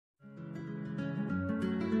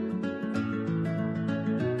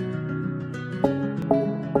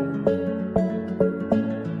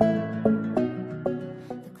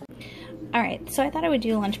So I thought I would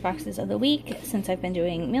do lunch boxes of the week. Since I've been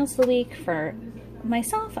doing meals of the week for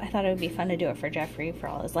myself, I thought it would be fun to do it for Jeffrey for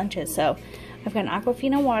all his lunches. So I've got an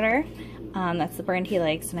Aquafina water. That's the brand he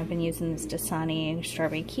likes, and I've been using this Dasani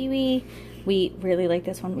strawberry kiwi. We really like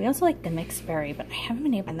this one. We also like the mixed berry, but I haven't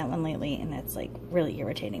been able to find that one lately, and it's like really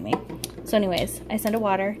irritating me. So anyways, I send a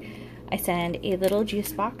water. I send a little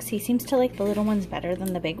juice box. He seems to like the little ones better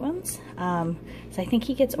than the big ones. So I think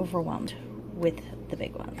he gets overwhelmed with the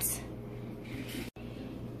big ones.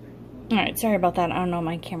 All right, sorry about that. I don't know,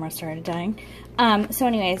 my camera started dying. So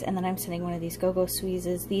anyways, and then I'm sending one of these Go-Go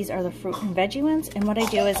Squeezes. These are the fruit and veggie ones. And what I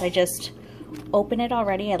do is I just open it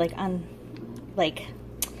already. I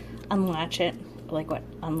unlatch it,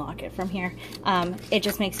 unlock it from here. It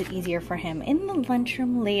just makes it easier for him in the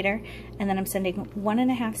lunchroom later. And then I'm sending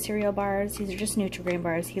 1.5 cereal bars. These are just Nutri-Grain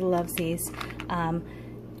bars. He loves these.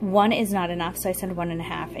 One is not enough, so I send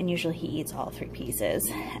 1.5, and usually he eats all 3 pieces.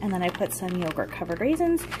 And then I put some yogurt-covered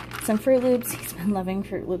raisins, some Fruit Loops. He's been loving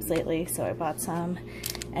Fruit Loops lately, so I bought some.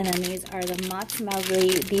 And then these are the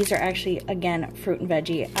Mozzarella. These are actually, again, fruit and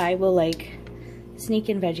veggie. I will sneak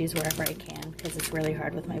in veggies wherever I can because it's really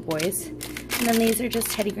hard with my boys. And then these are just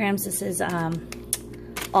Teddy Grahams. This is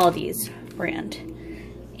Aldi's brand.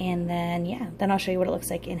 And then, yeah, then I'll show you what it looks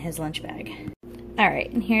like in his lunch bag. All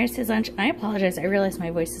right, and here's his lunch. I apologize, I realize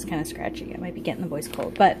my voice is kind of scratchy. I might be getting the voice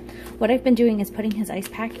cold, but what I've been doing is putting his ice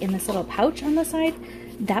pack in this little pouch on the side.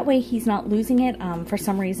 That way he's not losing it. For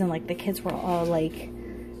some reason, the kids were all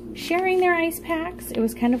sharing their ice packs. It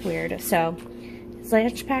was kind of weird. So his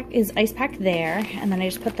lunch pack is ice pack there, and then I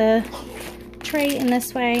just put the tray in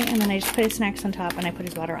this way, and then I just put his snacks on top, and I put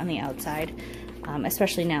his water on the outside.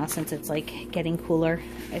 Especially now since it's getting cooler,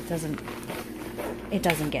 it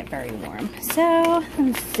doesn't get very warm. So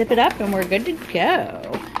let's zip it up and we're good to go.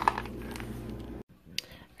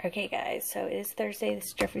 Okay guys, so it is Thursday. This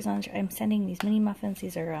is Jeffrey's lunch. I'm sending these mini muffins.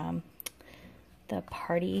 These are the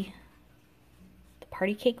party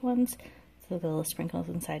cake ones. So the little sprinkles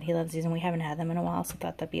inside. He loves these, and we haven't had them in a while, so I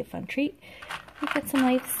thought that'd be a fun treat. We got some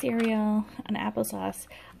light cereal, an applesauce.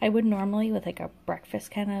 I would normally, with a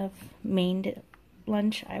breakfast kind of main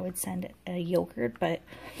lunch, I would send a yogurt, but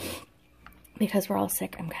because we're all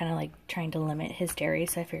sick, I'm kind of trying to limit his dairy,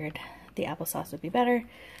 so I figured the applesauce would be better.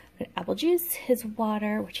 Apple juice, his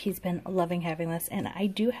water, which he's been loving having this, and I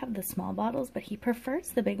do have the small bottles, but he prefers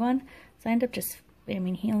the big one, so I end up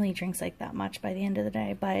he only drinks that much by the end of the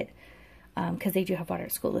day, but because they do have water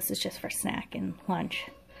at school, this is just for snack and lunch.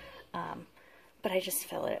 But I just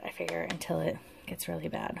fill it, I figure, until it gets really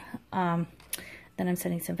bad. Then I'm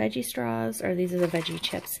sending some veggie straws, or these are the veggie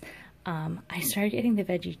chips. I started getting the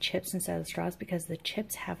veggie chips instead of the straws because the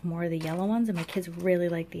chips have more of the yellow ones, and my kids really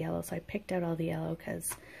like the yellow, so I picked out all the yellow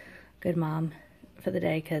because good mom for the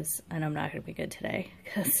day, because I know I'm not going to be good today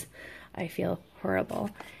because I feel horrible.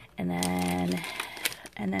 And then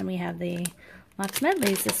we have the Mott's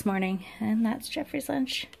Medleys this morning, and that's Jeffrey's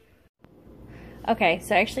lunch. Okay,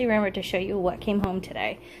 so I actually remembered to show you what came home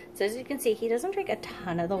today. So as you can see, he doesn't drink a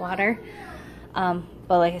ton of the water.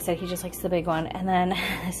 But like I said, he just likes the big one. And then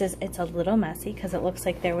it's a little messy because it looks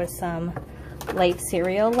like there was some light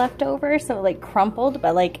cereal left over, so crumpled,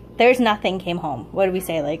 but there's nothing came home. What did we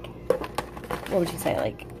say? What would you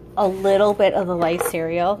say? A little bit of the light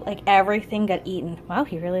cereal. Everything got eaten. Wow,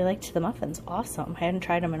 he really liked the muffins. Awesome. I hadn't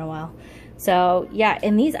tried them in a while. So yeah,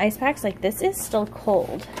 in these ice packs, this is still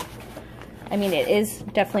cold. I mean, it is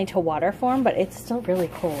definitely to water form, but it's still really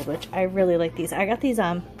cold, which I really like these. I got these,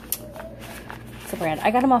 what's the brand?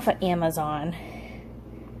 I got them off of Amazon.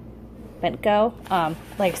 Bentgo.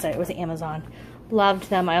 Like I said, it was Amazon. Loved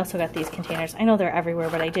them. I also got these containers. I know they're everywhere,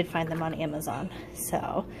 but I did find them on Amazon.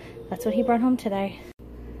 So that's what he brought home today.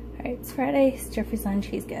 All right, it's Friday. It's Jeffrey's lunch.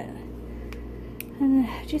 He's good. And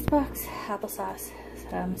juice box, applesauce,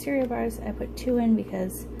 some cereal bars. I put 2 in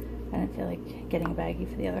because I didn't feel like getting a baggie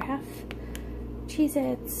for the other half.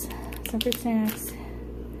 Cheez-Its, some fruit snacks,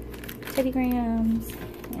 Teddy Grahams,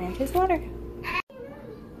 and his water.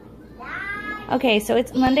 Okay, so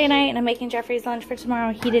it's Monday night, and I'm making Jeffrey's lunch for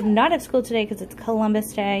tomorrow. He did not have school today because it's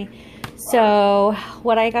Columbus Day. So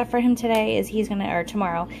what I got for him today is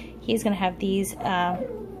tomorrow, he's gonna have these,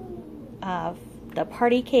 the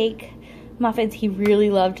party cake muffins. He really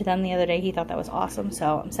loved them the other day. He thought that was awesome.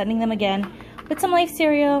 So I'm sending them again with some light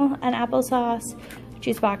cereal and applesauce.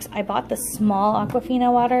 Juice box. I bought the small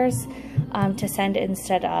Aquafina waters to send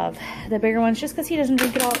instead of the bigger ones, just because he doesn't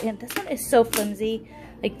drink it all. And this one is so flimsy.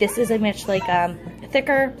 This is a much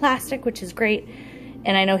thicker plastic, which is great.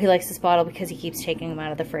 And I know he likes this bottle because he keeps taking them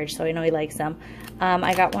out of the fridge, so I know he likes them.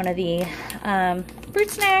 I got one of the fruit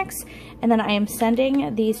snacks, and then I am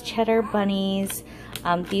sending these cheddar bunnies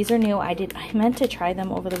These are new. I meant to try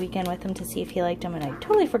them over the weekend with him to see if he liked them, and I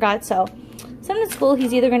totally forgot. So send him to school.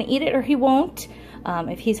 He's either going to eat it or he won't.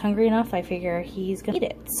 If he's hungry enough, I figure he's going to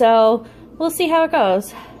eat it. So we'll see how it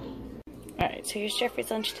goes. Alright, so here's Jeffrey's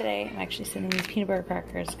lunch today. I'm actually sending these peanut butter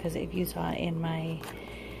crackers because if you saw in my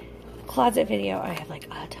closet video, I have like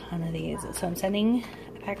a ton of these. So I'm sending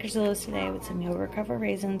packers of those today with some yogurt cover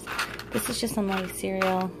raisins. This is just some life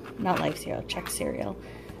cereal, not life cereal, Chex cereal,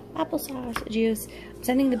 applesauce, juice. I'm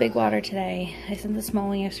sending the big water today. I sent the small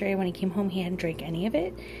one yesterday. When he came home, he hadn't drank any of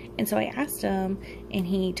it. And so I asked him, and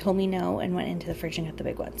he told me no and went into the fridge and got the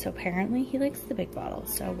big one. So apparently he likes the big bottle,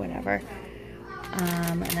 so whatever.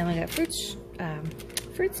 And then we got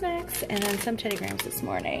fruit snacks and then some Teddy Grahams this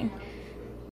morning.